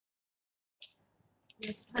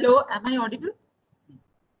Yes. Hello, am I audible?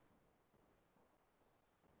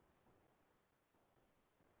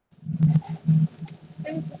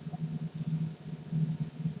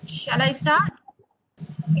 Shall I start?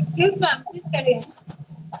 Yes, ma'am. Please carry on.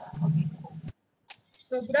 Okay.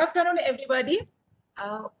 So, good afternoon, everybody.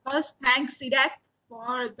 First, thanks, SIDAC,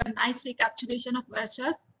 for the nice recapitulation of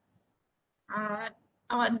workshop.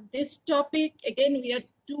 On this topic, again, we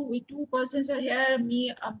two persons are here,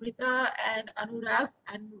 me, Amrita, and Anurag,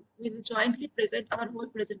 and we'll jointly present our whole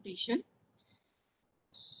presentation.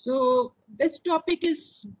 So, this topic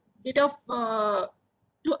is bit of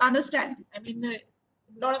to understand. I mean, a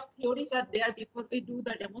lot of theories are there before we do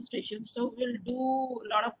the demonstration. So we'll do a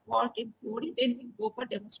lot of work in theory, then we'll go for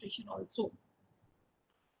demonstration also.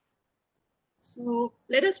 So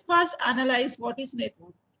let us first analyze what is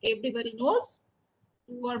network. Everybody knows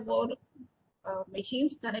two or more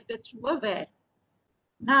machines connected through a wire.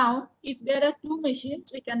 Now, if there are two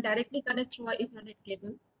machines, we can directly connect through a Ethernet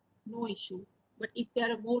cable, no issue. But if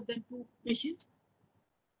there are more than two machines,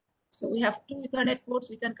 so we have two Ethernet ports,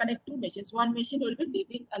 we can connect two machines. One machine will be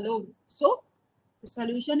living alone. So the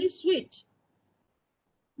solution is switch.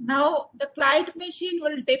 Now the client machine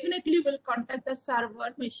will definitely contact the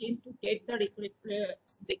server machine to get the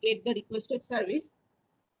requested service.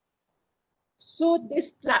 So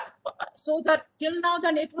that till now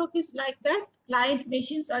the network is like that. Client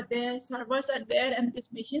machines are there, servers are there, and these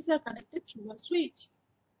machines are connected through a switch.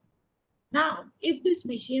 Now, if these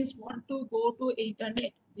machines want to go to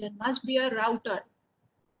internet, there must be a router.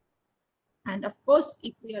 And of course,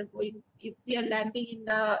 if we are landing in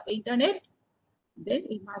the internet, then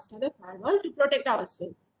we must have a firewall to protect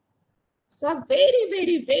ourselves. So a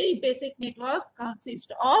very basic network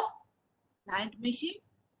consists of client machine,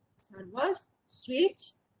 servers,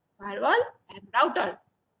 switch, firewall, and router.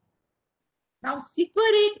 Now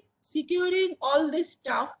securing all this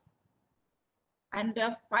stuff and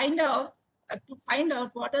to find out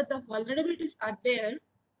what are the vulnerabilities are there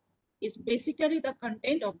is basically the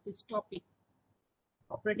content of this topic.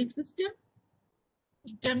 Operating system,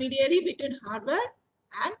 intermediary between hardware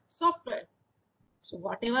and software. So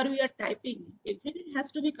whatever we are typing, everything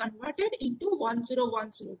has to be converted into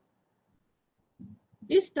 1010.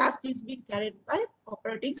 This task is being carried by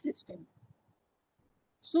operating system.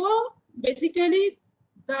 So basically,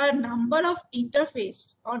 the number of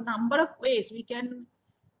interface or number of ways we can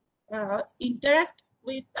interact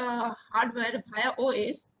with hardware via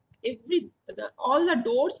OS, all the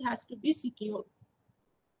doors has to be secured.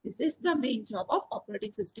 This is the main job of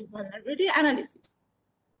operating system vulnerability analysis.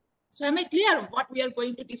 So am I clear what we are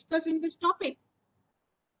going to discuss in this topic?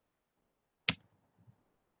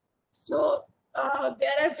 So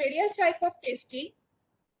there are various type of testing.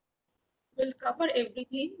 We'll cover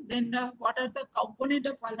everything. Then what are the component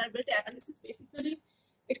of vulnerability analysis? Basically,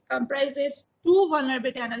 it comprises two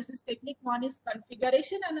vulnerability analysis technique. One is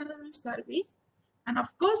configuration and another is service. And of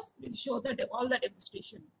course, we'll show all the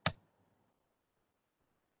demonstration.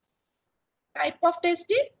 Type of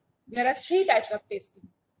testing, there are three types of testing.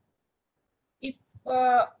 If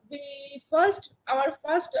our first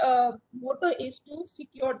motto is to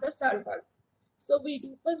secure the server. So we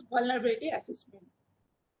do first vulnerability assessment.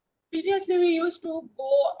 Previously, we used to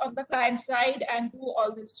go on the client side and do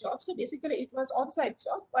all this job. So basically, it was on-site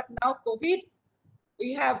job. But now COVID,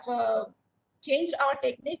 we have changed our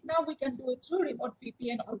technique. Now we can do it through remote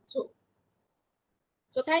VPN also.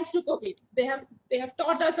 So thanks to COVID, they have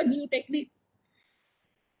taught us a new technique.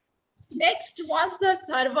 Next, once the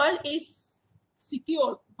server is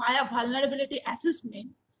secured via vulnerability assessment,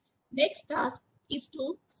 next task is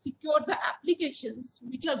to secure the applications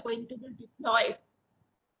which are going to be deployed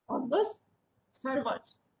on those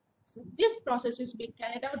servers. So this process is being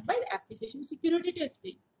carried out by application security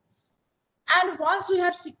testing. And once we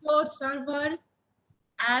have secured server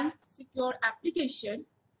and secure application,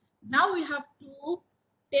 now we have to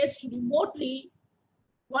test remotely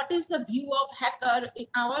what is the view of hacker in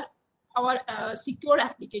our secure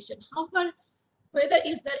application. However, whether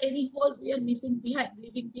is there any hole we are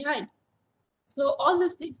leaving behind. So all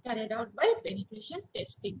these things carried out by penetration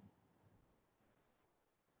testing.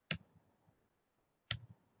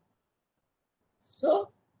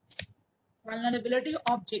 So vulnerability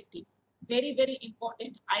objective, very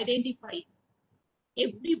important. Identify.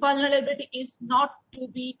 Every vulnerability is not to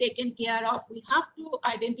be taken care of. We have to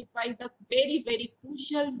identify the very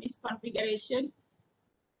crucial misconfiguration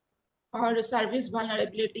or service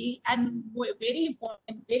vulnerability, and very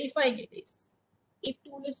important, verifying it is. If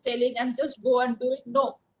tool is telling and just go and do it,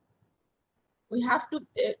 no. We have to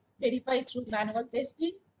verify through manual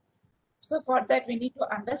testing. So for that, we need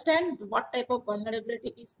to understand what type of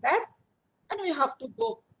vulnerability is that and we have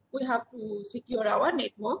to secure our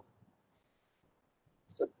network.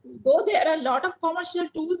 So though there are a lot of commercial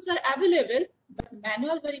tools are available, but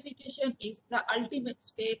manual verification is the ultimate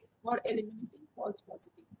step for eliminating false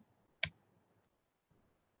positive.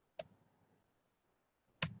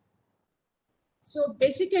 So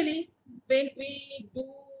basically, when we do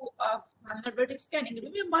vulnerability scanning,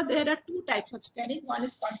 remember there are two types of scanning. One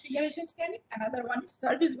is configuration scanning, another one is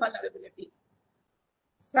service vulnerability.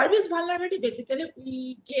 Service vulnerability basically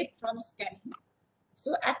we get from scanning.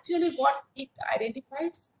 So actually what it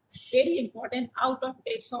identifies, very important, out of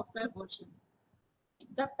date software version.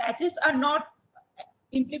 If the patches are not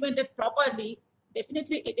implemented properly,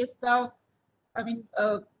 definitely it is the,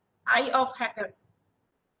 eye of hacker.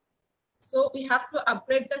 So we have to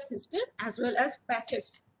upgrade the system as well as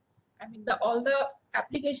patches. All the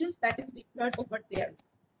applications that is deployed over there.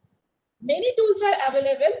 Many tools are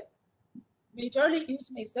available. Majorly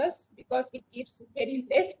use Mesos because it gives very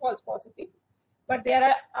less false positive. But there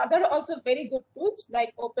are other also very good tools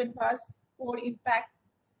like OpenPass, CoreImpact.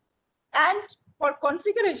 And for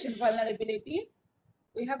configuration vulnerability,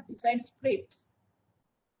 we have designed scripts.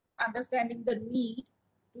 Understanding the need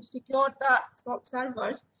to secure the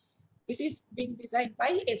servers, it is being designed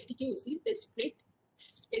by STQC, the script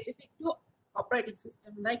specific to operating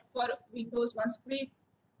system. Like for Windows, one script,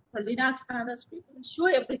 for Linux, another script. We'll show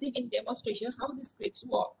everything in demonstration how the scripts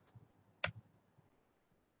work.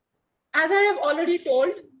 As I have already told,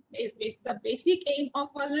 the basic aim of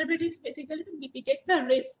vulnerability is basically to mitigate the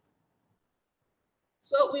risk.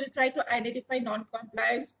 So we'll try to identify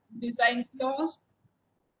non-compliance, design flaws,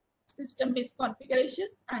 system misconfiguration,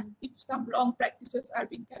 and if some wrong practices are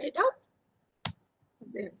being carried out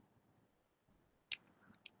there.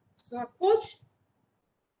 So of course,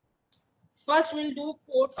 first we'll do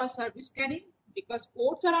port or service scanning, because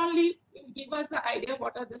ports are only will give us the idea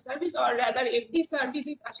what are the service, or rather every service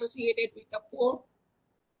is associated with a port.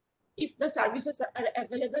 If the services are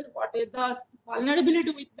available, what is the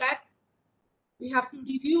vulnerability with that? We have to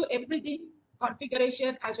review everything,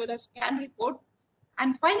 configuration as well as scan report.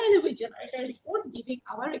 And finally, we generate a report giving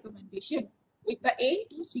our recommendation with the aim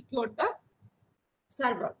to secure the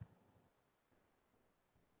server.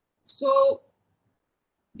 So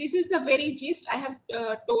this is the very gist I have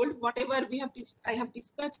told. Whatever I have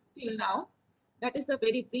discussed till now, that is the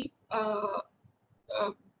very brief,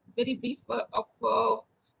 of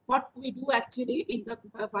what we do actually in the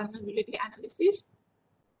vulnerability analysis.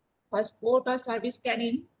 First, port or service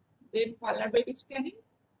scanning, then vulnerability scanning.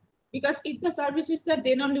 Because if the service is there,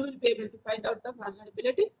 then only we'll be able to find out the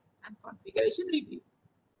vulnerability and configuration review.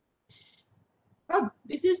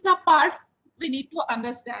 This is the part we need to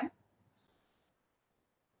understand.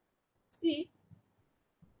 See,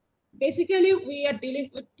 basically we are dealing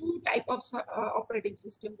with two types of operating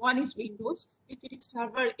system. One is Windows. If it is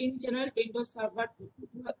server in general, Windows Server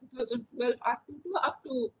 2012 up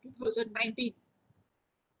to 2019.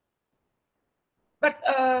 But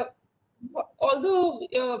although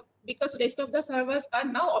because rest of the servers are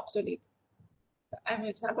now obsolete,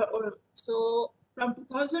 so from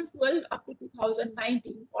 2012 up to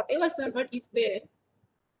 2019, whatever server is there,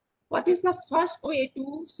 what is the first way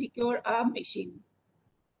to secure a machine?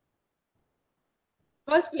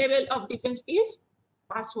 First level of defense is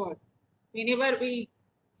password. Whenever we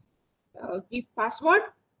give password,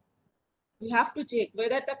 we have to check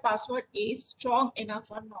whether the password is strong enough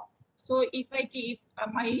or not. So if I give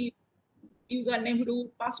my username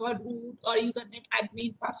root, password root, or username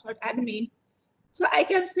admin, password admin, so I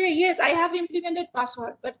can say, yes, I have implemented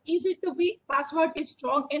password, but is it the password is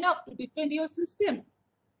strong enough to defend your system?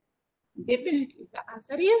 Definitely, the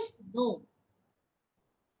answer is no.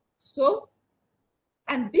 So,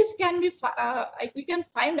 and this can be, we can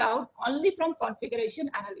find out only from configuration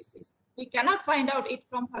analysis. We cannot find out it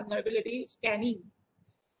from vulnerability scanning.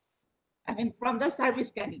 From the service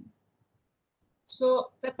scanning.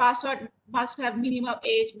 So the password must have minimum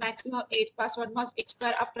age, maximum age. Password must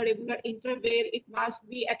expire after regular interval. It must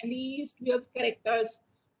be at least 12 characters,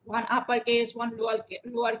 one uppercase, one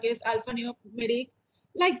lowercase, alphanumeric.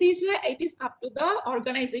 Like this way, it is up to the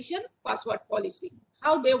organization password policy,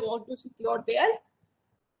 how they want to secure their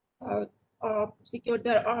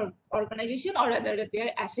organization or rather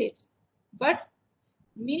their assets. But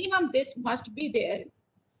minimum this must be there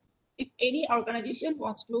if any organization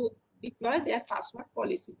wants to deploy their password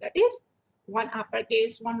policy. That is one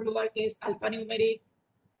uppercase, one lowercase, alphanumeric,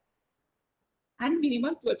 and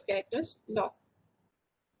minimum 12 characters long.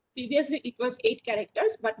 Previously, it was 8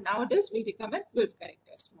 characters, but nowadays we recommend 12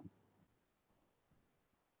 characters long.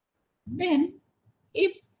 Then,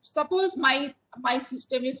 if suppose my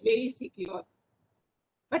system is very secure,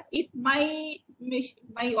 But if my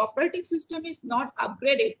operating system is not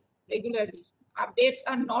upgraded regularly, updates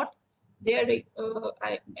are not there.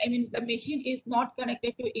 I mean, the machine is not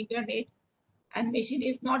connected to internet, and machine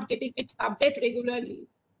is not getting its update regularly,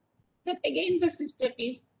 then again the system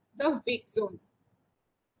is the weak zone.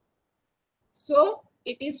 So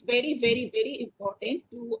it is very, very, very important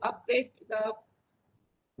to upgrade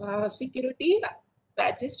the security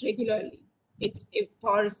patches regularly. It's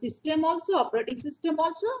for system also, operating system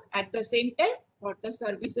also, at the same time for the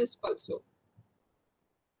services also.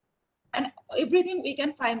 And everything we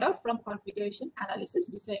can find out from configuration analysis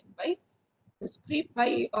designed by the script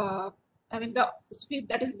by, the script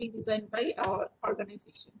that is being designed by our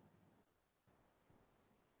organization.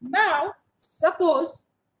 Now, suppose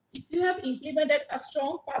if you have implemented a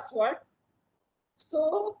strong password,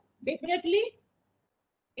 so definitely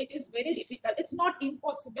it is very difficult. It's not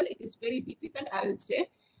impossible. It is very difficult, I will say,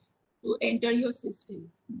 to enter your system.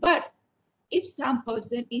 But if some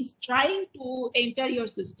person is trying to enter your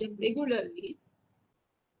system regularly,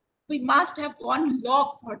 we must have one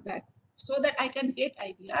log for that so that I can get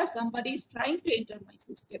idea somebody is trying to enter my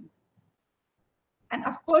system. And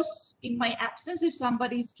of course, in my absence, if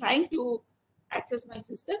somebody is trying to access my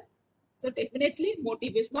system, so definitely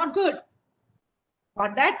motive is not good.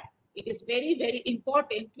 For that, it is very, very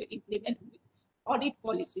important to implement audit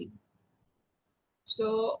policy.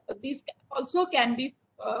 So this also can be,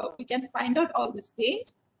 we can find out all these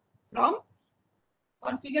things from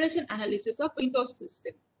configuration analysis of Windows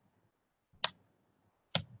system.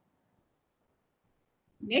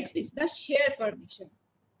 Next is the share permission.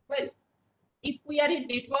 Well, if we are in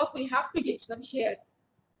network, we have to give some share,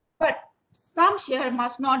 but some share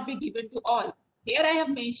must not be given to all. Here I have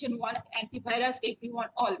mentioned one antivirus everyone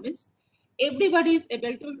all, means everybody is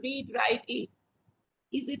able to read, write it.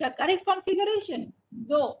 Is it a correct configuration?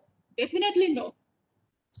 No, definitely no.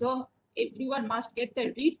 So everyone must get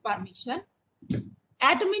the read permission.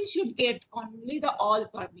 Admin should get only the all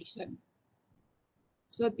permission.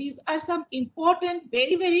 So these are some important,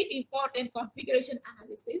 very, very important configuration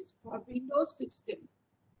analysis for Windows system.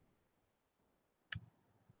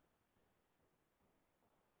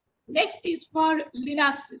 Next is for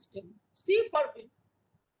Linux system. See, for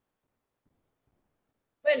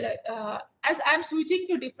as I'm switching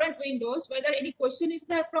to different windows, whether any question is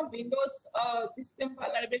there from Windows system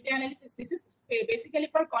vulnerability analysis, this is basically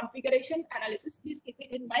for configuration analysis. Please keep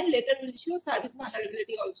it in mind. Later we'll show service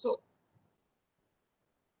vulnerability also.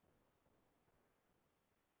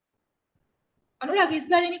 Anurag, is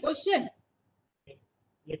there any question?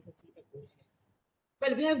 Let us see the question.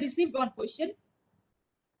 Well, we have received one question.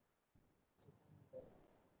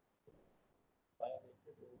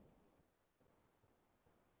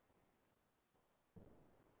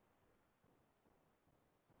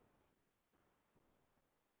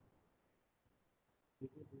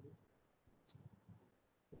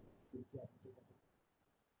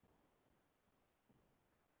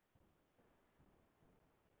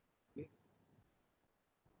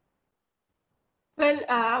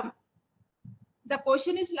 Well, the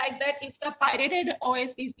question is like that: if the pirated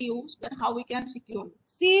OS is used, then how we can secure?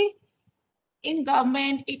 See, in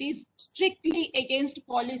government, it is strictly against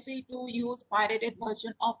policy to use pirated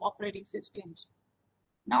version of operating systems.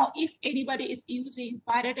 Now, if anybody is using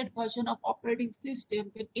pirated version of operating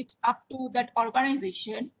system, then it's up to that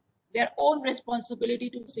organization, their own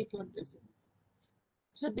responsibility to secure this.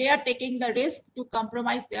 So they are taking the risk to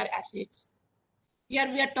compromise their assets. Here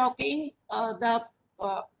we are talking the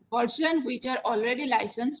version which are already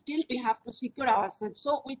licensed, still we have to secure ourselves.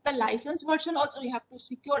 So with the licensed version also we have to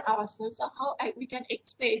secure ourselves. So how we can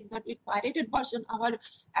expect that with pirated version our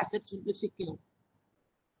assets will be secure?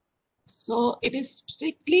 So it is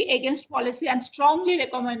strictly against policy and strongly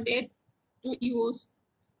recommended to use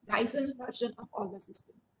licensed version of all the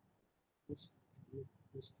systems.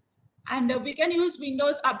 And we can use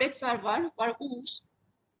Windows Update Server for WHOIS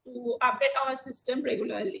to update our system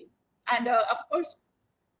regularly. And of course,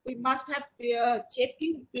 we must have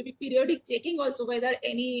checking, maybe periodic checking also whether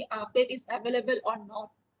any update is available or not.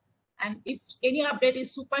 And if any update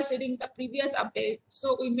is superseding the previous update,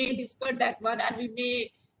 so we may discard that one and we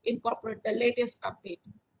may incorporate the latest update.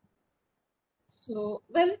 So,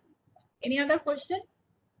 well, any other question?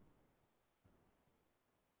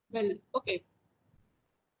 Well, okay.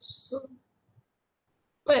 So,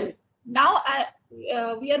 well, now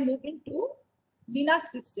we are moving to Linux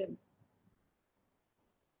system.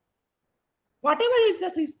 Whatever is the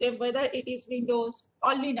system, whether it is Windows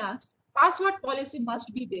or Linux, password policy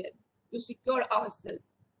must be there to secure ourselves.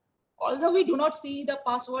 Although we do not see the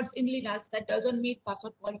passwords in Linux, that doesn't mean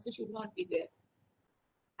password policy should not be there.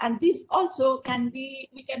 And this also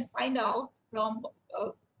we can find out from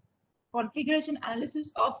configuration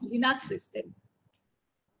analysis of Linux system.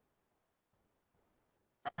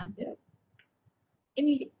 And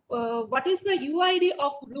what is the UID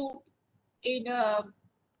of root in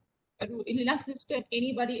Linux system?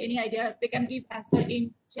 Anybody, any idea? They can give answer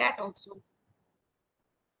in chat also.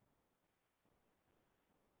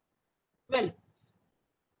 Well,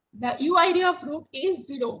 the UID of root is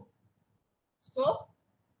 0. So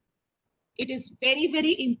it is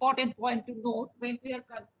very important point to note when we are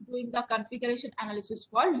doing the configuration analysis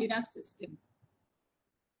for Linux system.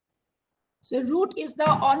 So root is the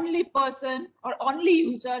only person or only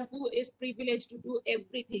user who is privileged to do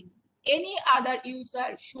everything. Any other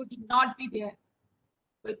user should not be there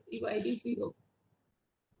with UID 0.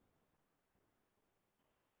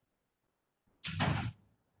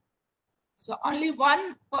 So only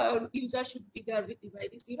one user should be there with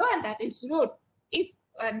UID 0, and that is root. If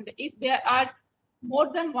there are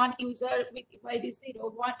more than one user with UID 0,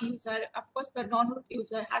 one user, of course, the non-root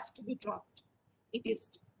user has to be dropped. It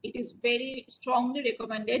is very strongly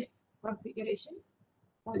recommended configuration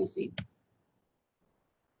policy.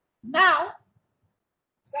 Now,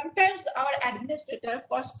 sometimes our administrator,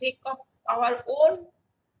 for sake of our own,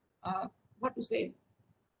 for the sake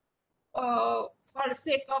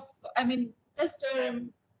of,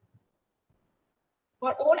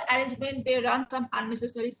 for own arrangement, they run some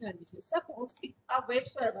unnecessary services. Suppose if a web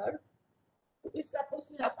server is supposed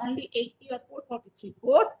to have only 80 or 443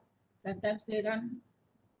 port, sometimes they run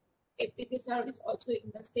FTP service also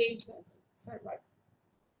in the same server.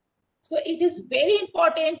 So it is very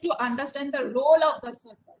important to understand the role of the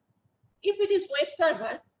server. If it is web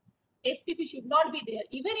server, FTP should not be there,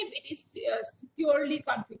 even if it is securely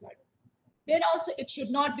configured. Then also it should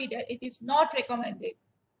not be there. It is not recommended.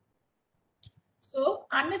 So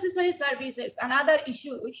unnecessary services, another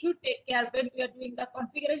issue we should take care when we are doing the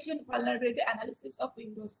configuration vulnerability analysis of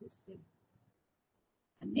Windows system.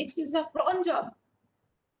 And next is a cron job.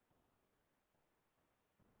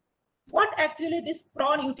 What actually this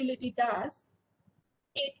cron utility does,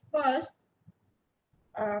 it first,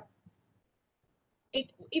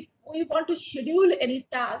 if we want to schedule any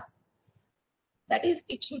task, that is,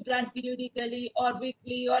 it should run periodically or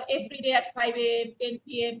weekly or every day at 5 a.m., 10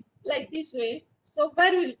 p.m., like this way. So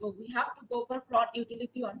where will go? We have to go for cron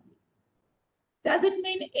utility only. Does it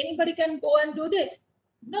mean anybody can go and do this?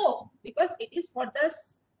 No, because it is for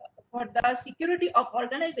the security of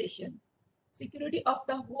organization, security of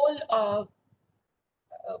the whole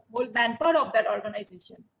manpower of that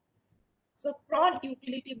organization. So cron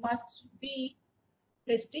utility must be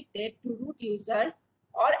restricted to root user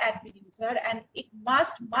or admin user, and it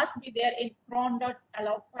must be there in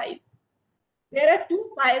cron.allow file. There are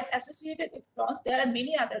two files associated with crons. There are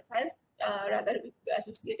many other files rather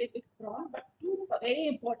associated with cron, but two very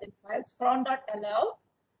important files, cron.allow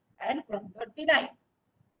and cron.deny.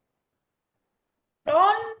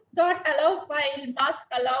 Cron.allow file must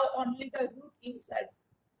allow only the root user.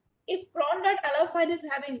 If cron.allow file is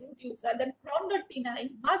having root user, then cron.deny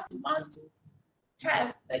must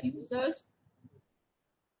have the users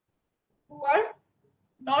who are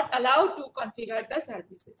not allowed to configure the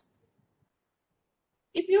services.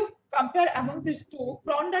 If you compare among these two,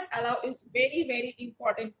 cron.allow is very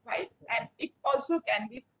important file, and it also can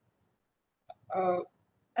be,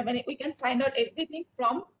 we can find out everything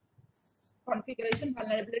from configuration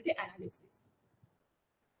vulnerability analysis.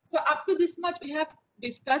 So up to this much, we have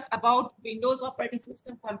discussed about Windows operating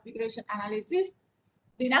system configuration analysis,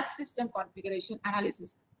 Linux system configuration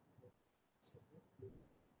analysis.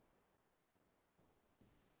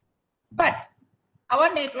 But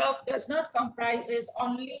our network does not comprise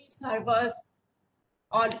only servers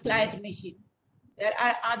or client machine. There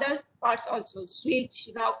are other parts also, switch,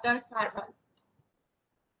 router, firewall.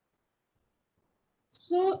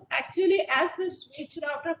 So actually, as the switch,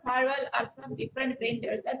 router, firewall are from different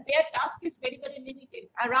vendors, and their task is very limited.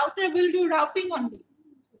 A router will do routing only.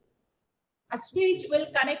 A switch will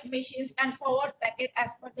connect machines and forward packet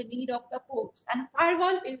as per the need of the ports, and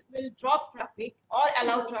firewall will drop traffic or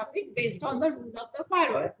allow traffic based on the rule of the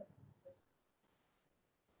firewall.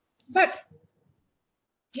 But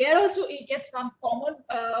here also we get some common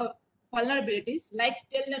vulnerabilities like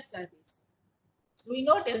telnet service. So we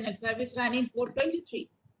know telnet service running port 23.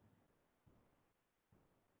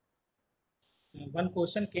 One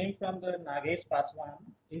question came from the Nagesh Paswan.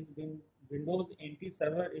 Is Windows NT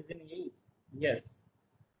server is in use? Yes.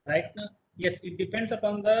 Right now, yes, it depends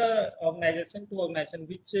upon the organization to organization.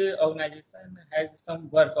 Which organization has some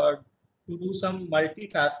work or to do some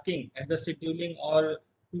multitasking at the scheduling or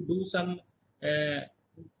to do some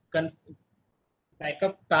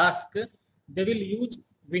backup task, they will use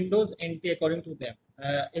Windows NT according to them.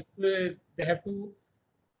 If they have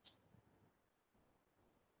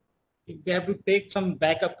to take some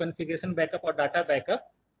backup, configuration backup or data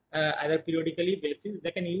backup, either periodically basis,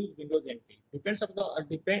 they can use Windows NT. Depends upon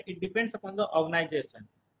it depends upon the organization.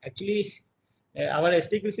 Actually, our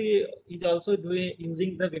STQC is also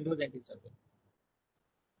using the Windows NT server.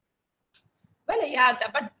 Well, yeah,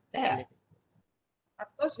 but of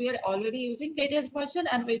course we are already using latest version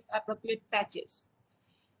and with appropriate patches.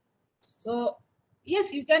 So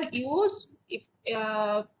yes, you can use if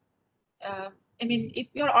I mean, if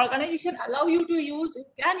your organization allow you to use, you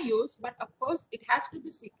can use, but of course it has to be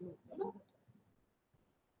secure. You know?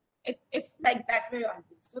 It's like that way on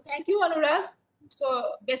this. So thank you, Anurag.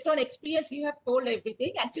 So based on experience, you have told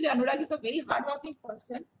everything. Actually, Anurag is a very hardworking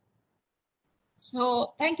person.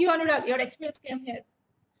 So thank you, Anurag. Your experience came here.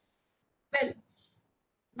 Well,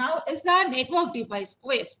 now is the network device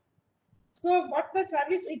OS. So what the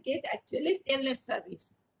service we get actually telnet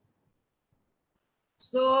service.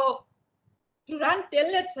 So to run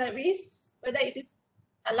telnet service, whether it is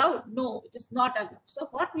allowed, no, it is not allowed. So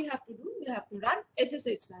what we have to do, we have to run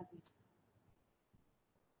SSH service.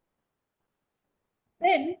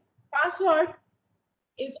 Then password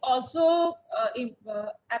is also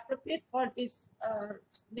appropriate for this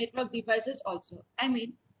network devices also. I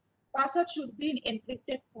mean, password should be in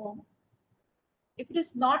encrypted form. If it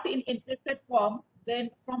is not in encrypted form,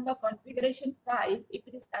 then from the configuration file, if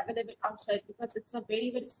it is available outside, because it's a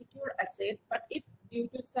very, very secure asset, but if due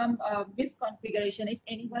to some misconfiguration, if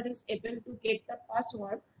anybody is able to get the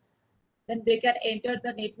password, then they can enter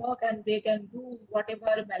the network and they can do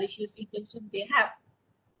whatever malicious intention they have.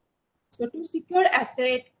 So to secure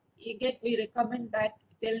asset, again, we recommend that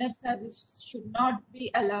telnet service should not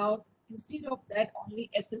be allowed. Instead of that,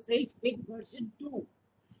 only SSH with version 2.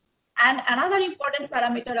 And another important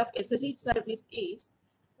parameter of SSH service is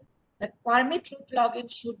that permit root login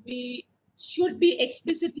should be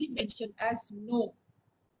explicitly mentioned as no.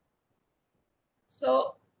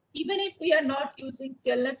 So even if we are not using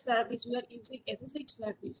telnet service, we are using SSH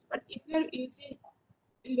service. But if we are using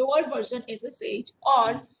lower version SSH,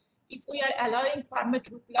 or if we are allowing permit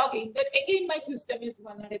root login, then again my system is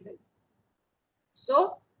vulnerable.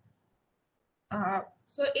 So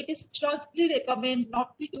it is strongly recommend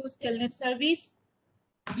not to use telnet service.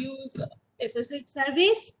 Use SSH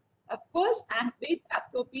service, of course, and with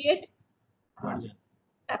appropriate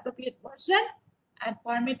version, and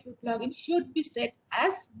permit root login should be set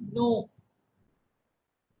as no.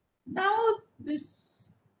 Now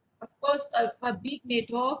this, of course, for big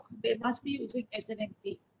network, they must be using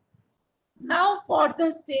SNMP. Now, for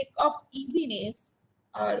the sake of easiness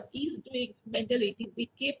or ease doing mentality, we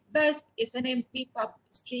keep the SNMP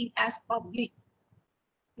string as public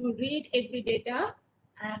to read every data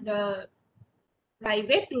and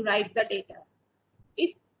private to write the data.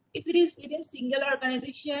 If it is within single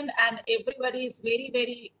organization and everybody is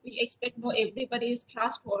we expect everybody is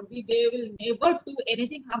trustworthy, they will never do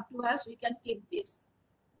anything harm to us, we can keep this.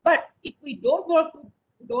 But if we don't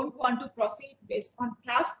want to proceed based on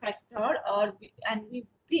trust factor, and we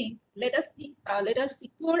think, let us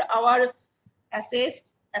secure our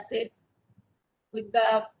assets with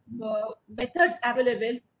the methods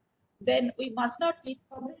available, then we must not keep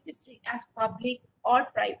community string as public or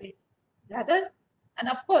private. Rather, and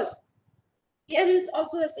of course, here is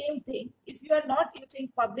also the same thing. If you are not using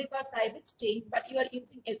public or private string, but you are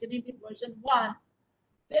using SNMP version 1,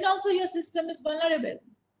 then also your system is vulnerable.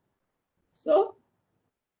 So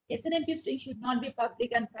SNMP string should not be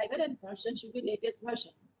public and private, and version should be latest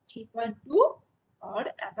version 3.2 or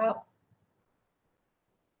above.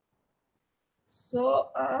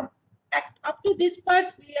 So up to this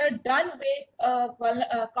part, we are done with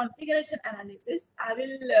configuration analysis. I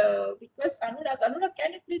will request Anurag. Anurag,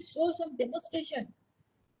 can you please show some demonstration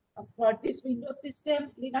for this Windows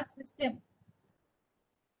system, Linux system?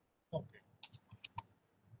 Okay.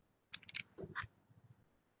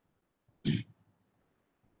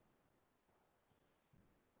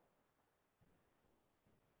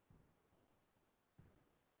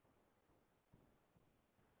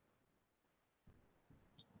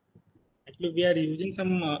 Actually, we are using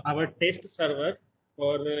some our test server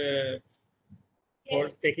for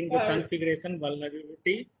taking the configuration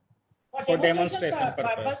vulnerability for demonstration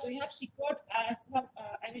purpose. We have secured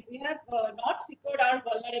we have not secured our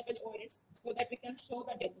vulnerable OS so that we can show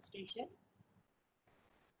the demonstration.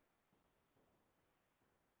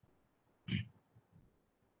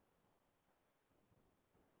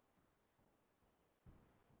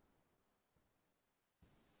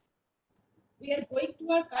 We are going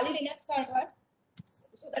to our Kali Linux server.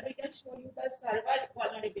 so that we can show you the server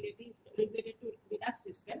vulnerability related to Linux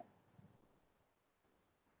system.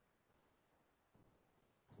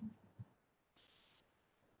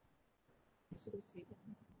 So see.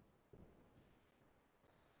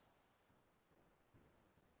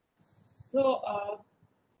 So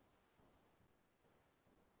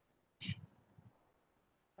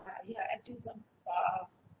yeah, actually some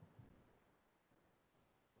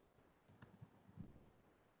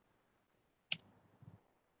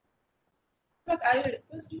but I will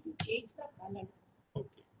request you to change the color.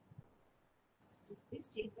 Okay. So please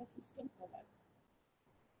change the system color.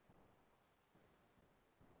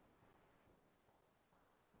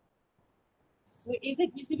 So is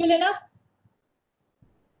it visible enough?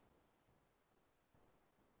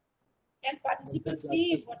 Can participants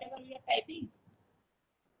see whatever we are typing?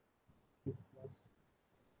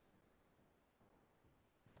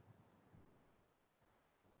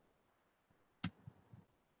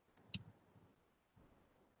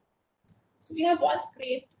 So we have one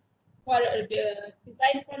script for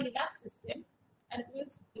design for Linux system, and we'll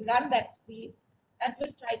run that script and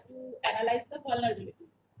we'll try to analyze the vulnerability.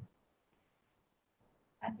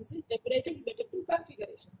 And this is definitely related to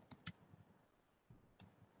configuration.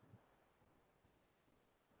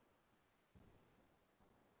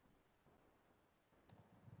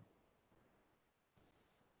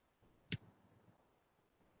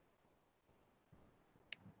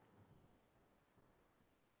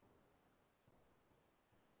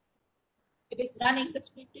 It is running, the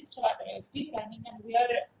script is still running, and we are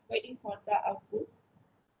waiting for the output.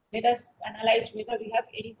 Let us analyze whether we have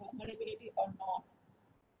any vulnerability or not.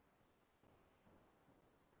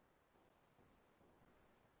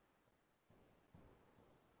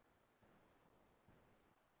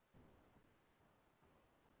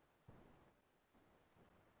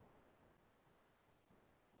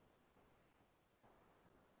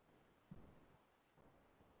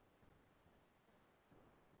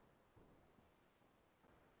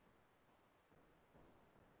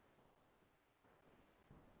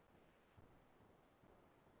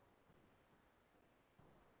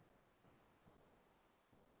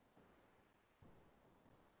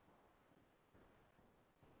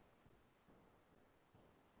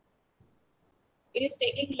 It is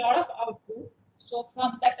taking a lot of output. So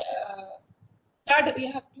from that third, we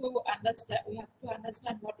have to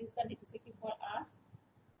understand what is the necessity for us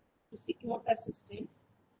to secure the system.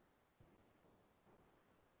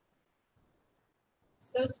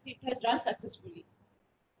 So script has run successfully.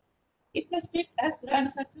 If the script has run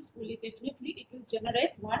successfully, definitely it will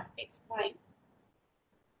generate one text file.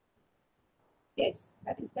 Yes,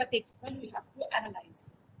 that is the text file we have to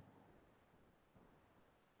analyze.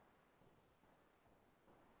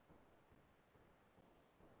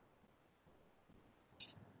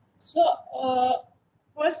 So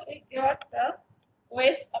first we got the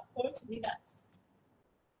OS, of course, Linux.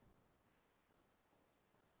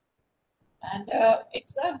 And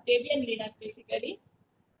it's a Debian Linux basically.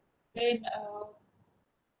 Then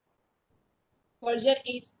version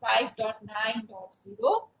is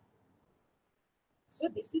 5.9.0. So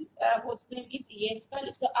this is host name is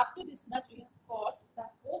ESFile. So up to this much we have got the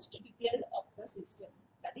host detail of the system.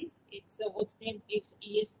 That is, its host name is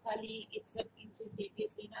ESFile. It's a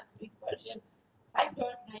Debian Linux version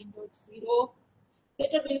 5.9.0.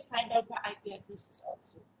 Later we'll find out the IP addresses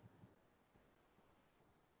also.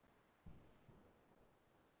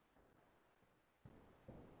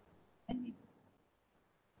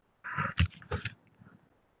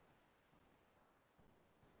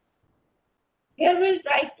 Here we'll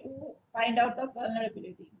try to find out the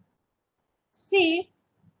vulnerability. See,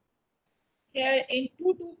 here in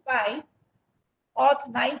 225 auth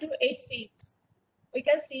 9286, we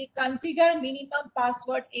can see configure minimum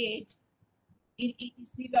password age in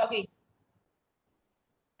etc login.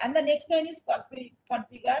 And the next line is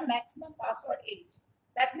configure maximum password age.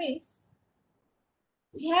 That means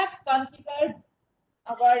we have configured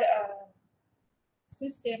our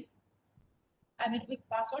system, I mean, with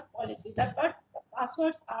password policy, but the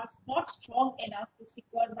passwords are not strong enough to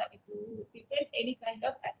secure to prevent any kind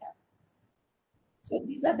of attack. So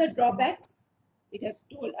these are the drawbacks it has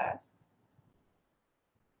told us.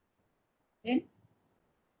 Then,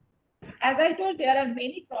 as I told, there are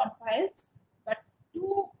many cron files, but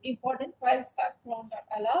two important files are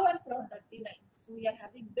cron.allow and cron.deny. So we are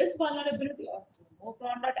having this vulnerability also, no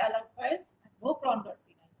cron.allow files and no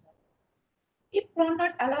cron.deny files. If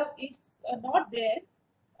cron.allow is not there,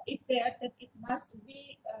 then it must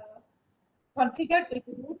be configured with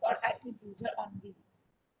root or admin user only.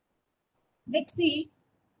 Next, see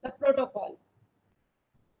the protocol.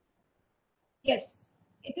 Yes,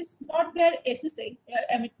 it is not there SSH,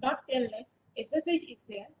 I mean not telnet, SSH is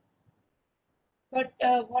there. But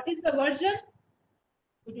what is the version?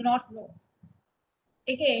 We do not know.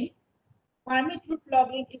 Again, permit root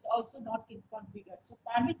login is also not configured. So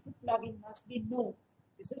permit root login must be no.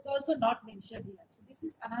 This is also not mentioned here. So this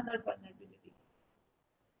is another vulnerability.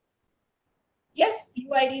 Yes,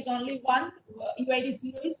 UID is only one, UID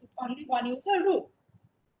 0 is only one user root.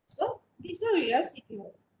 So this way are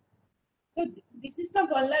secure. So this is the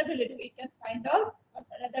vulnerability we can find out,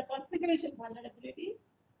 the configuration vulnerability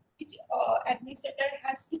which administrator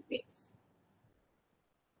has to fix.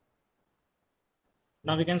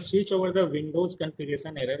 Now we can switch over the Windows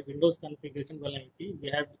configuration error, Windows configuration vulnerability.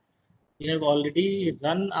 We have already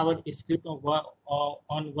run our script on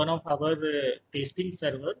one of our testing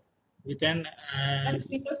server. We can That's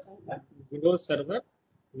Windows Server. Windows Server.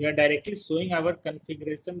 We are directly showing our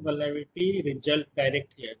configuration vulnerability result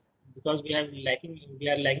direct here because we are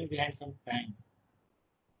lagging behind some time.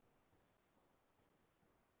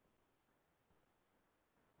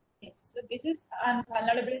 Yes, so this is a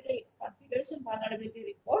vulnerability configuration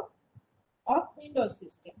vulnerability report of Windows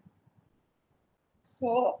system.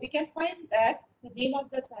 So we can find that the name of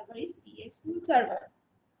the server is ES2 server,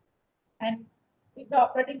 and with the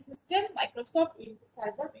operating system Microsoft Windows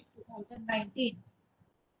Server in 2019.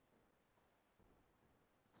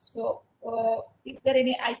 So is there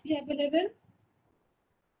any IP available?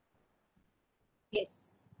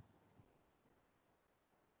 Yes.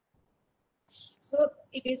 So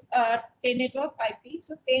it is a 10 network IP,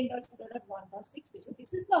 so 10.0.1.60. So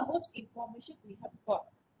this is the most information we have got.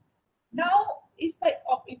 Now, if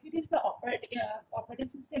it is the operating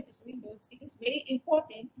system is Windows, it is very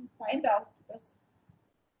important to find out the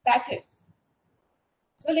patches.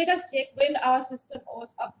 So let us check when our system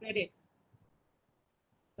was upgraded.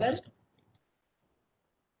 Well,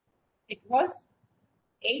 it was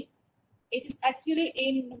 8. It is actually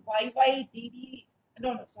in YYDD.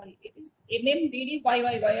 No, sorry. It is MMDD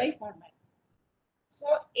YYYI format. So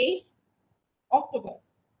 8 October.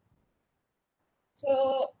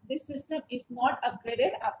 So this system is not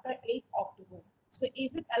upgraded after 8 October. So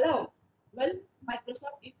is it allowed? Well,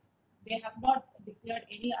 Microsoft, if they have not declared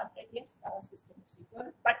any update, yes, our system is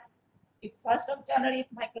secure. But if 1st of January, if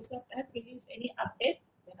Microsoft has released any update,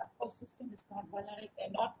 then of course system is not vulnerable,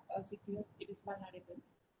 not secure, it is vulnerable.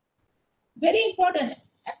 Very important,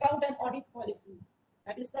 account and audit policy.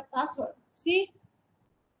 That is the password. See,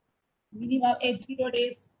 minimum 80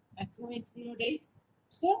 days, maximum 80 days.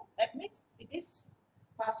 So that means it is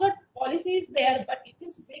password policy is there, but it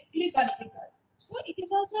is strictly configured. So it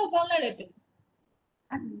is also vulnerable,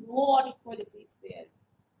 and no audit policy is there.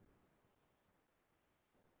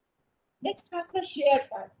 Next comes the share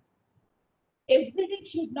part. Everything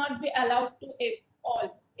should not be allowed to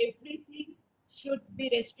all. Everything should be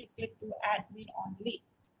restricted to admin only.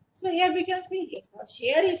 So here we can see, yes, our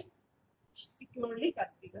share is securely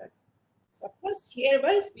configured. So of course,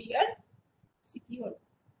 share-wise we are secure.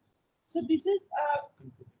 So this is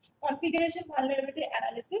a configuration vulnerability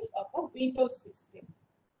analysis of a Windows system.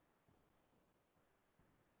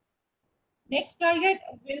 Next target,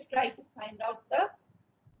 we'll try to find out the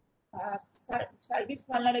service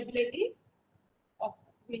vulnerability of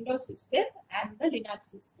Windows system and the Linux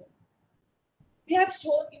system. We have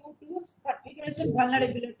shown you two configuration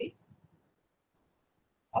vulnerability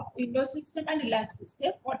of Windows system and Linux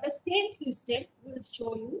system. For the same system, we will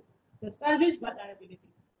show you the service vulnerability.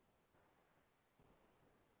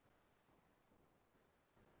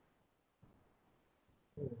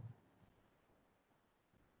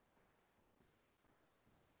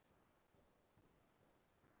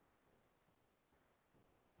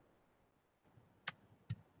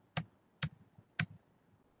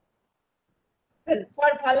 Well, for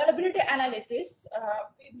vulnerability analysis,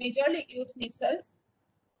 we majorly use Nessus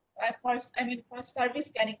for service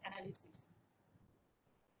scanning analysis.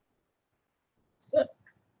 So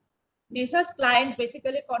Nessus client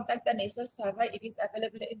basically contact the Nessus server. It is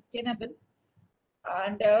available in Tenable,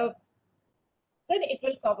 and then it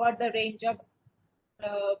will cover the range of,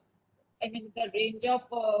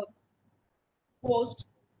 host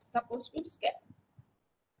supposed to scan.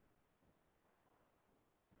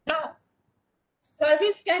 Now,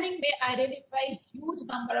 service scanning may identify huge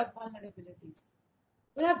number of vulnerabilities.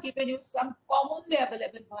 We have given you some commonly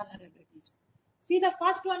available vulnerabilities. See, the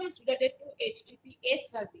first one is related to HTTPS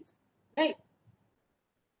service, right?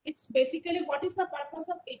 It's basically, what is the purpose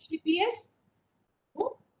of HTTPS?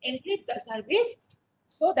 To encrypt the service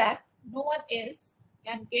so that no one else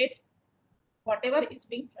can get whatever is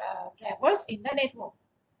being traversed in the network.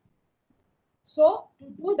 So to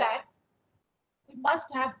do that, we must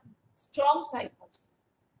have strong ciphers.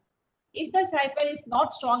 If the cipher is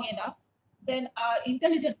not strong enough, then an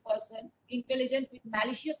intelligent person, intelligent with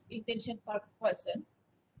malicious intention person,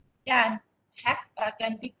 can hack,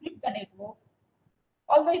 can decrypt the network.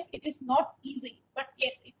 Although if it is not easy, but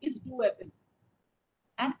yes, it is doable,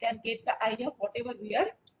 and can get the idea of whatever we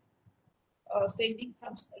are sending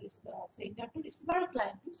from sender to receiver,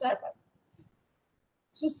 client to server.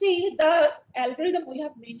 So see, the algorithm we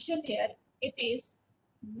have mentioned here, it is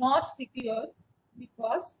not secure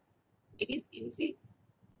because it is using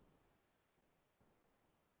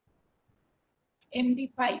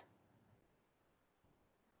MD5.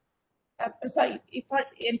 Sorry, if for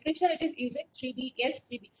encryption it is using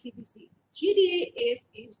 3DS CBC. 3DS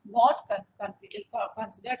is not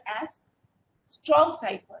considered as strong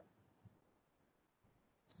cipher.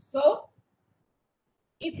 So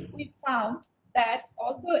if we found that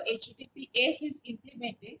although HTTPS is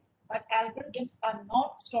implemented, but algorithms are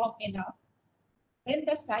not strong enough, then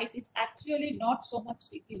the site is actually not so much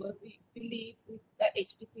secure. We believe with the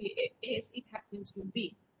HTTPS it happens to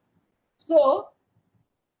be. So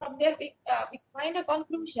from there we find a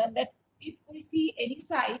conclusion that if we see any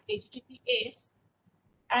site HTTPS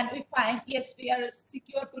and we find yes we are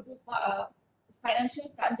secure to do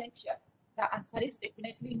financial transaction, the answer is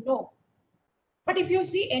definitely no. But if you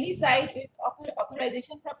see any site with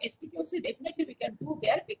authorization from STQC, definitely we can do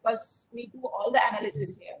there because we do all the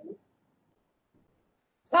analysis here.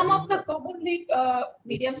 Some of the commonly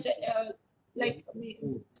mediums like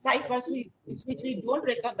ciphers which we don't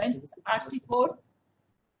recommend are RC4,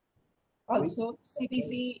 also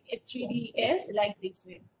CBC, H3DS, like this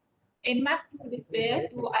way. Nmap is there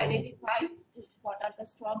to identify what are the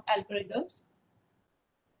strong algorithms.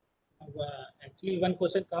 Actually, one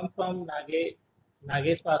question comes from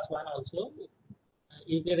Nagesh Paswan also.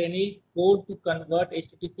 Is there any code to convert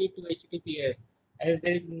HTTP to HTTPS? As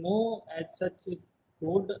there is no as such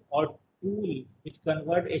code or tool which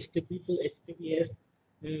convert HTTP to HTTPS,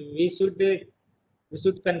 we should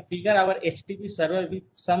configure our HTTP server with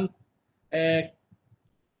some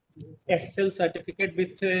SSL certificate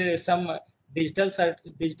with some digital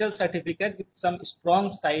certificate with some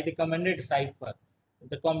strong site recommended cipher.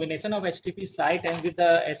 The combination of HTTP site and with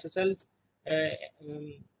the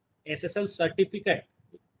SSL certificate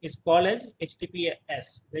is called as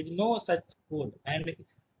HTTPS. There is no such code, and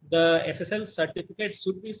the SSL certificate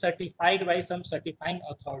should be certified by some certifying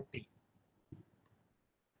authority.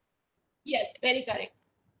 Yes, very correct.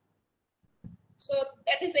 So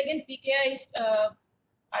that is again PKI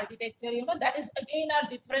architecture. You know, that is again a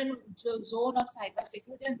different zone of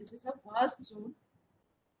cybersecurity, and this is a vast zone.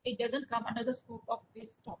 It doesn't come under the scope of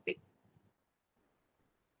this topic.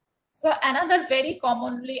 So another very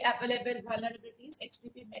commonly available vulnerability is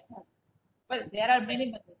HTTP method. Well, there are many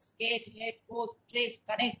methods: get, head, post, trace,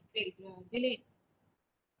 connect, delete,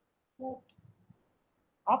 put,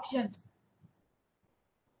 options.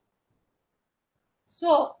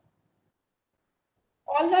 So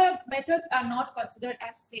all the methods are not considered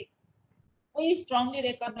as safe. We strongly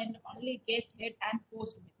recommend only get, head, and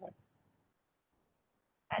post method.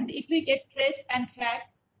 And if we get trace and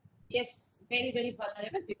track, yes, very, very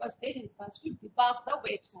vulnerable because they help us to debug the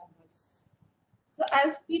web servers. So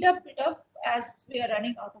I'll speed up it up as we are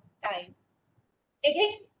running out of time.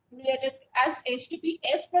 Again, related as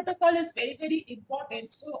HTTPS protocol is very, very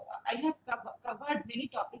important. So I have covered many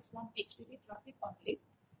topics from HTTP traffic only.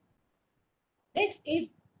 Next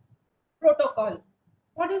is protocol.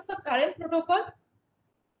 What is the current protocol?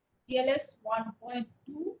 TLS 1.2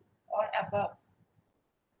 or above.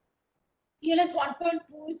 TLS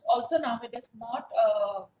 1.2 is also nowadays not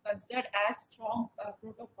considered as strong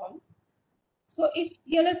protocol. So if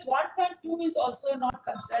TLS 1.2 is also not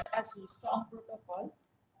considered as a strong protocol,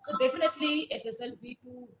 so definitely SSL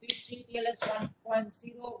v2, v3, TLS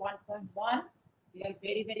 1.0, 1.1, they are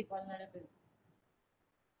very, very vulnerable.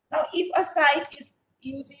 Now, if a site is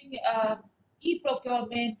using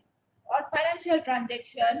e-procurement or financial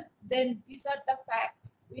transaction, then these are the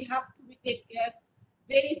facts. We have to take care.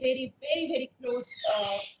 Very, very, very, very close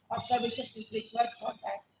observation is required for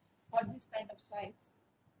that, for this kind of sites.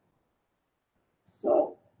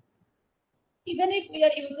 So even if we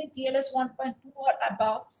are using TLS 1.2 or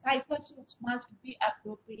above, cipher suits must be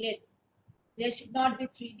appropriate. There should not be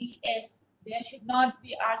 3DS. There should not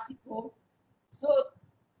be RC4. So,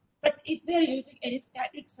 but if we are using any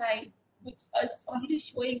static site which is only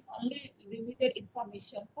showing only limited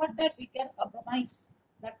information, for that we can compromise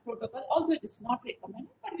that protocol, although it is not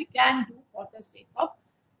recommended, but we can do for the sake of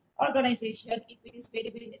organization if it is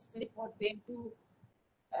very, very necessary for them to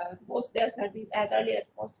host their service as early as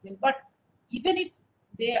possible. But even if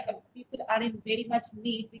people are in very much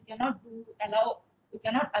need, we cannot allow We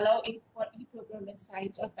cannot allow it for e-procurement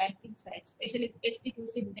sites or banking sites, especially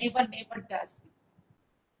STQC never does.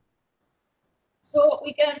 So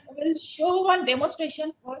we'll show one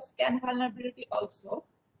demonstration for scan vulnerability also.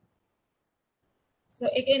 So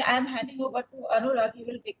again, I am handing over to Anurag. He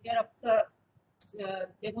will take care of the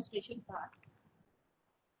demonstration part.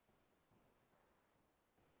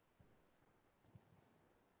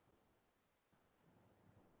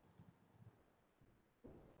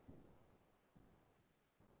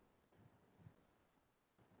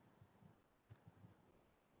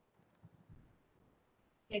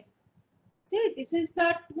 Yes. See, this is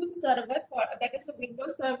the tool server for that is a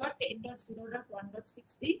Windows Server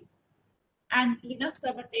 10.0.1.60 and Linux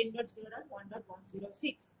Server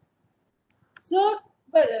 10.0.1.106. So,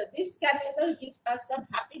 this scan result gives us some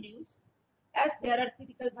happy news, as there are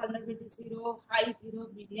critical vulnerability 0, high 0,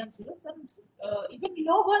 medium 0, some even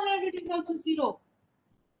low vulnerability is also 0.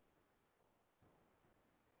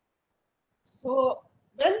 So,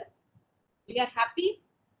 well, we are happy.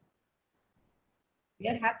 We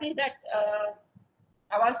are happy that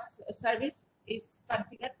our service is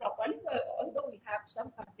configured properly, although we have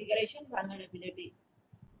some configuration vulnerability.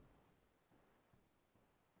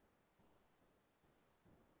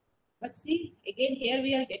 But see, again, here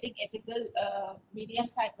we are getting SSL medium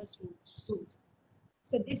cyber suits.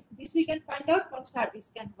 So this we can find out from service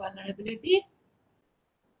scan vulnerability.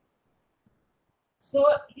 So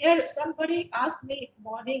here somebody asked me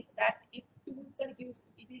morning that if tools are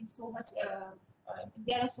giving so much,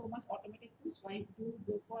 there are so much automated tools, why do you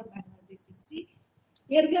go for manual testing? See,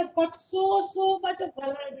 here we have got so much of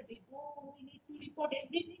vulnerability. Oh, we need to report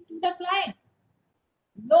everything to the client.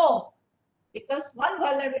 No, because one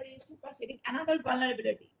vulnerability is superseding another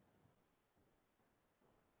vulnerability.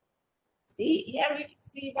 See, here we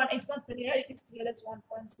see one example. Here it is TLS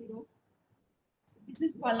 1.0. So this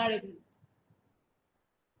is vulnerable.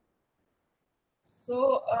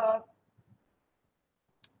 So,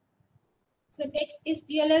 so next is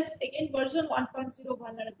TLS, again version 1.0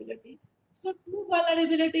 vulnerability. So two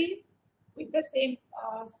vulnerability with the same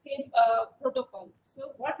protocol.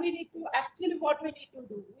 So what we need to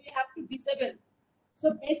do, we have to disable.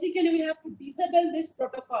 So basically we have to disable this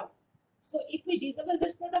protocol. So if we disable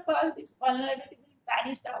this protocol, this vulnerability will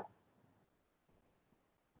vanish out.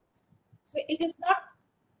 So it is not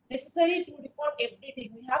necessary to report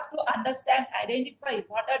everything. We have to understand, identify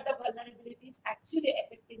what are the vulnerabilities actually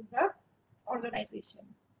affecting the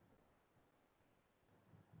organization.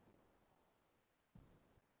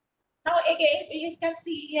 Now again, you can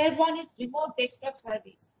see here one is remote desktop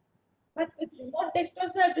service. But with remote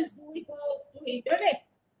desktop service, do we go to internet?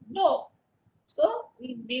 No. So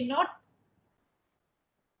we may not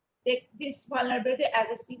take this vulnerability as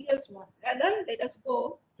a serious one. Rather, let us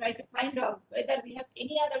go try to find out whether we have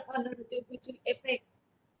any other vulnerability which will affect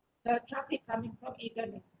the traffic coming from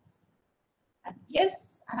internet. And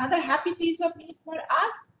yes, another happy piece of news for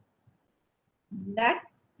us, that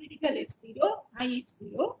critical is 0, high is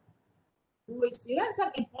 0, low is 0, and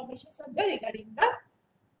some information are there regarding the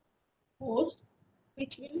host,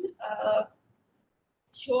 which will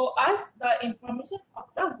show us the information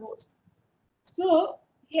of the host. So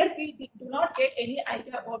here we do not get any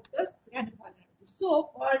idea about the scan vulnerability.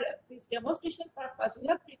 So for this demonstration purpose, we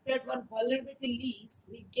have prepared one vulnerability list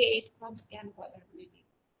we get from scan vulnerability.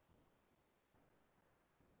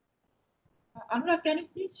 Anurag, can you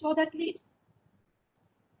please show that list?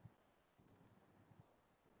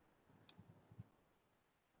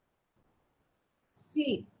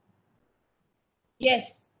 See,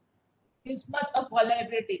 yes, this much of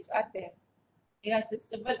vulnerabilities are there in a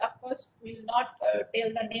system. Well, of course, we will not tell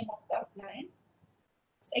the name of the client.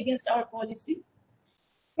 It's against our policy.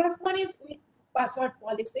 First one is with password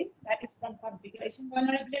policy, that is from configuration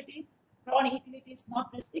vulnerability. Prawn utility is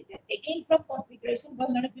not restricted, again from configuration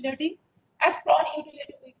vulnerability. As prawn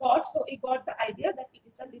utility we got, so we got the idea that it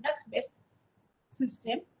is a Linux-based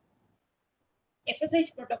system.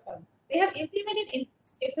 SSH protocol. They have implemented in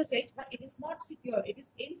SSH, but it is not secure. It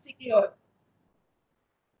is insecure.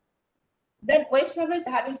 Then web server is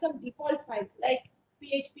having some default files like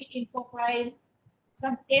PHP info file,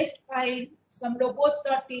 some test file, some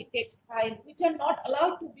robots.txt file, which are not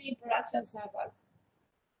allowed to be in production server.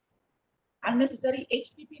 Unnecessary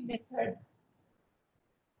HTTP method.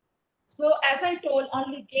 So as I told,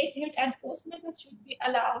 only get, hit, and post method should be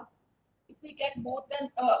allowed. If we get more than,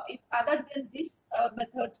 if other than these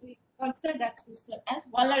methods, we consider that system as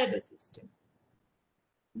vulnerable system.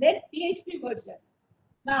 Then PHP version.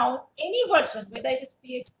 Now, any version, whether it is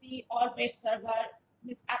PHP or web server,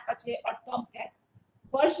 Miss Apache or Tomcat,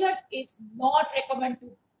 version is not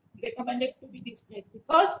recommended to be displayed,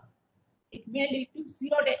 because It may lead to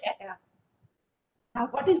zero-day attack. Now,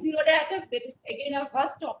 what is zero-day attack? That is again a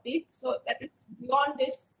vast topic. So that is beyond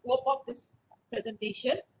this scope of this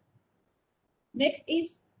presentation. Next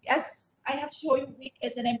is, as I have shown you, weak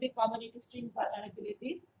SNMP community string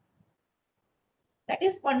vulnerability. That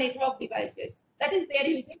is for network devices. That is, they are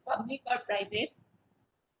using public or private.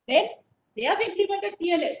 Then they have implemented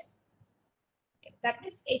TLS. That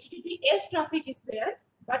means HTTPS traffic is there,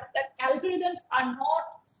 but the algorithms are not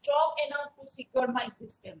strong enough to secure my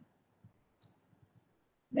system.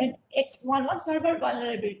 Then X11 server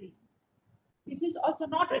vulnerability. This is also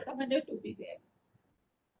not recommended to be there.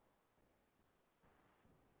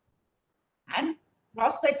 And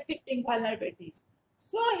cross-site scripting vulnerabilities.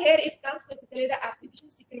 So here it comes basically the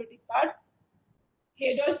application security part.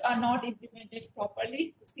 Headers are not implemented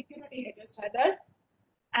properly, security headers rather,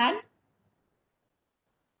 and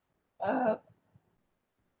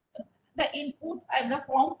the input and the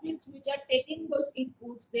form fields which are taking those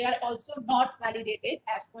inputs, they are also not validated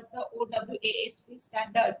as per the OWASP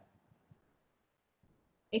standard.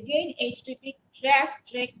 Again, HTTP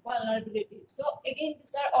track vulnerability. So again,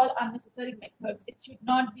 these are all unnecessary methods. It should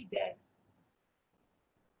not be there.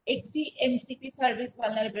 XDMCP service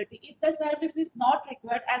vulnerability. If the service is not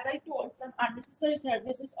required, as I told, some unnecessary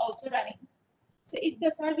service is also running. So if the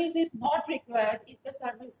service is not required, if the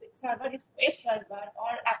server is web server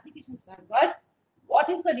or application server, what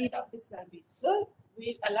is the need of this service? So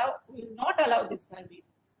we will not allow this service.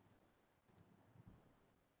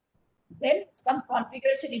 Then some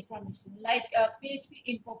configuration information like a PHP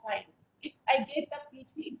info file. If I get the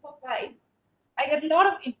PHP info file, I get a lot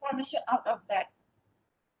of information out of that.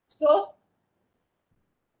 So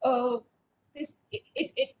it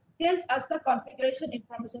tells us the configuration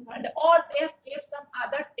information file, or they have kept some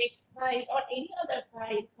other text file or any other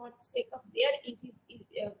file for the sake of their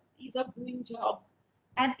ease of doing job,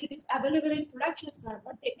 and it is available in production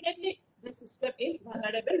server. Definitely, the system is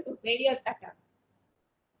vulnerable to various attacks.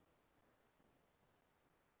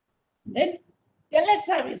 Then telnet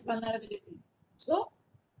service vulnerability. So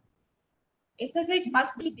SSH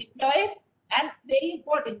must be deployed, and very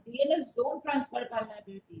important, DNS zone transfer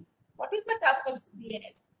vulnerability. What is the task of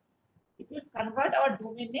DNS? It will convert our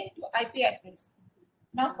domain name to IP address.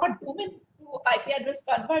 Now for domain to IP address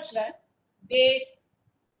conversion, they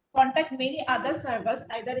contact many other servers,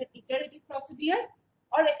 either an iterative procedure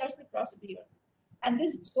or recursive procedure. And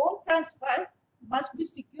this zone transfer must be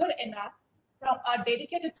secure enough from a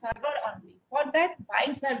dedicated server only. For that,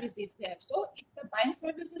 bind service is there. So if the bind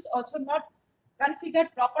service is also not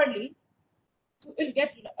configured properly, so we'll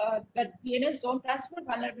get the DNS zone transfer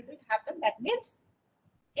vulnerability happen. That means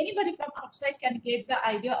anybody from outside can get the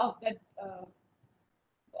idea of that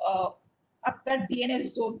DNS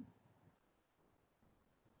zone.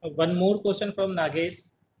 One more question from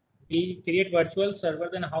Nagesh. We create virtual server,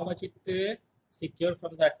 then how much it secure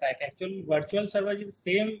from the attack? Actually, virtual server is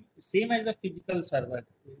same as the physical server.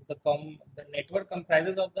 The network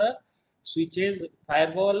comprises of the switches,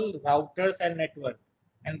 firewall, routers, and network.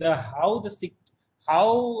 And the how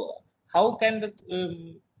can the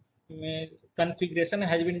configuration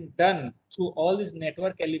has been done through all these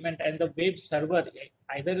network element and the web server.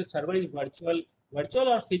 Either the server is virtual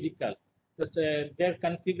or physical. So, their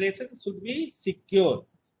configuration should be secure.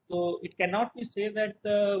 So it cannot be say that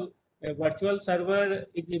the virtual server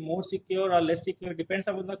is more secure or less secure. Depends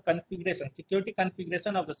upon the configuration, security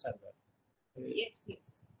configuration of the server. Yes,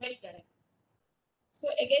 very correct. So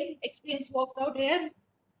again, experience works out here.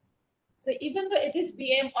 So even though it is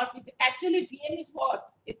VM or physical, actually VM is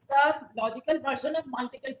what? It's the logical version of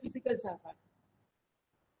multiple physical server.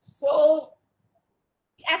 So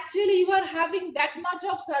actually you are having that much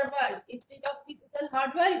of server instead of physical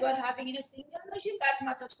hardware. You are having in a single machine that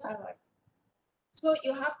much of server. So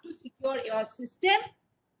you have to secure your system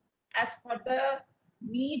as per the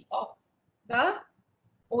need of the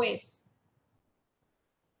OS.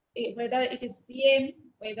 Whether it is VM,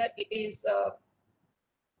 whether it is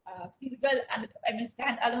physical and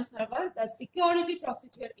standalone server, the security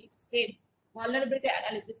procedure is same. Vulnerability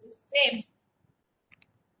analysis is same.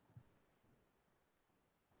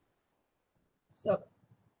 So,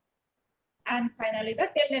 and finally, the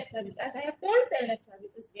telnet service. As I have told, telnet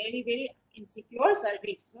service is very insecure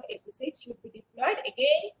service. So SSH should be deployed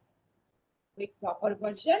again with proper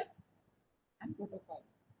version and protocol.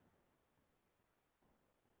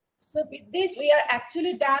 So with this, we are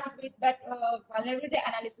actually done with that vulnerability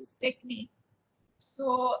analysis technique.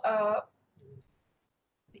 So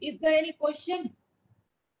is there any question?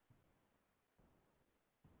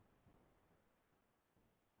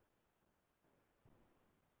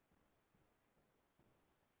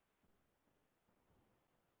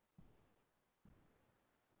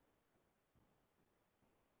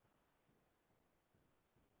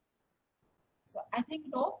 So I think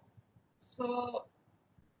no. So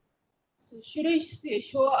should we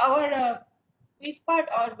show our quiz part,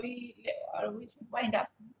 or we should wind up?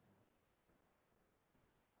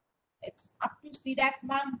 It's up to CDAC,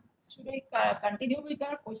 ma'am. Should we continue with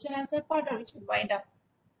our question answer part, or we should wind up?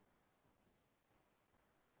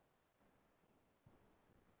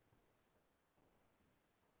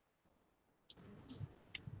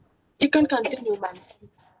 You can continue, ma'am.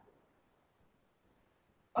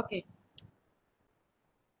 Okay.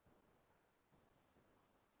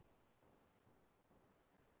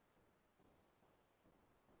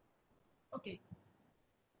 Okay.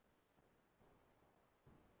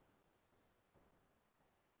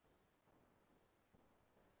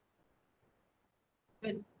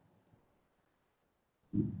 Well,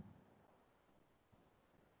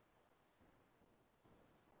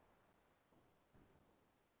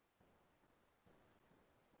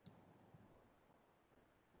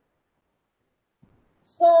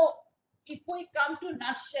 so if we come to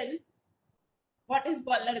nutshell, what is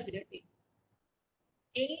vulnerability?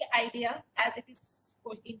 Any idea? As it is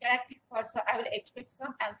interactive part, so I will expect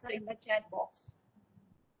some answer in the chat box.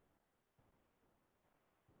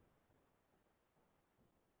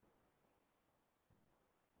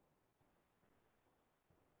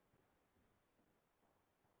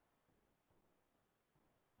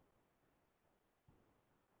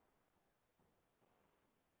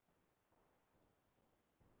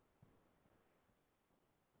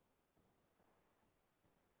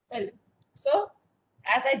 Well, so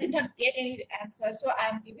as I did not get any answer, so I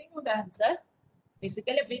am giving you the answer.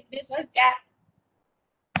 Basically, weakness or gap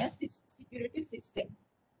in a security system.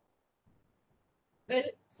 Well,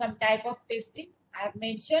 some type of testing I have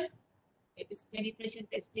mentioned. It is penetration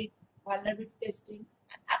testing, vulnerability testing,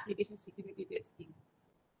 and application security testing.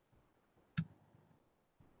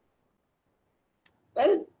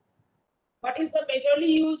 Well, what is the majorly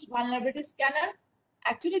used vulnerability scanner?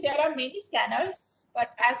 Actually, there are many scanners, but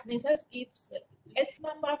as Messrs gives less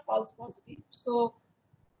number of false positives, so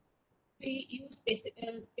we use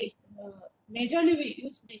majorly we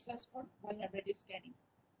use Messrs for vulnerability scanning.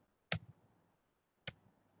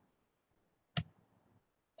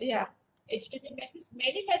 Yeah, HTTP methods.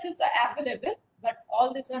 Many methods are available, but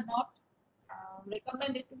all these are not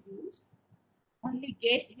recommended to use. Only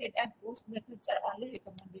get, and post methods are only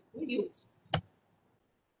recommended to use.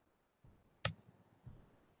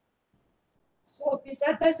 So these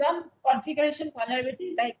are the some configuration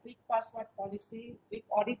vulnerability like weak password policy, weak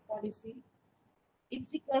audit policy,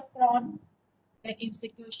 insecure cron, then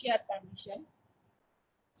insecure share permission.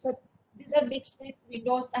 So these are mixed with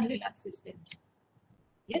Windows and Linux systems.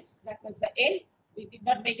 Yes, that was the end. We did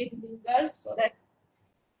not make it longer so that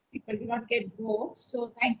people do not get bored.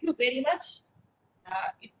 So thank you very much.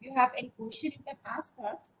 If you have any question, you can ask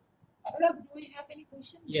us. Anurag, do we have any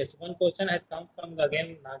question? Yes, one question has come from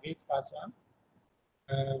again Nagesh Paswan.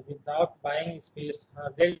 Without buying space,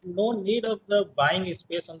 there is no need of the buying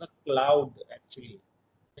space on the cloud. Actually,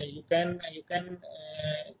 you can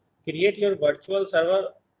create your virtual server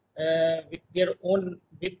with your own.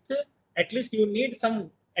 With at least you need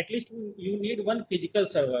some. At least you need one physical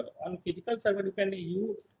server. On physical server,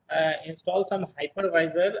 you install some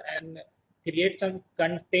hypervisor and create some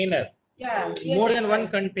container. Yeah, More yes, than one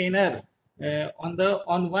right. container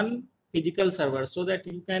on one physical server, so that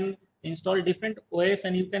you can install different OS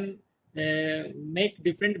and you can make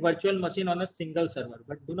different virtual machine on a single server,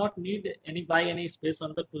 but do not need buy any space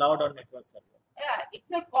on the cloud or network server. Yeah, if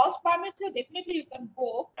your cost permits, definitely you can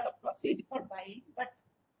go proceed for buying, but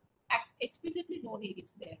explicitly no need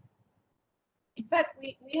is there. In fact,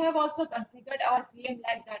 we have also configured our VM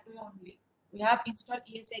like that way only. We have installed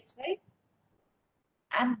ESXi,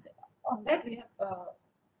 and on that we have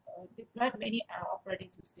deployed many operating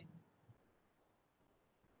systems.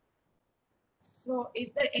 So,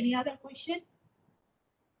 is there any other question?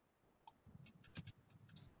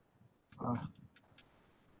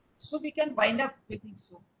 So we can wind up with it.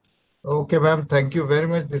 So. Okay, ma'am. Thank you very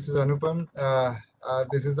much. This is Anupam.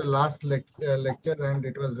 This is the last lecture, and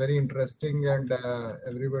it was very interesting. And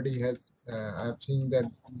everybody has. I've seen that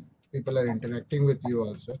people are interacting with you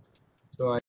also. So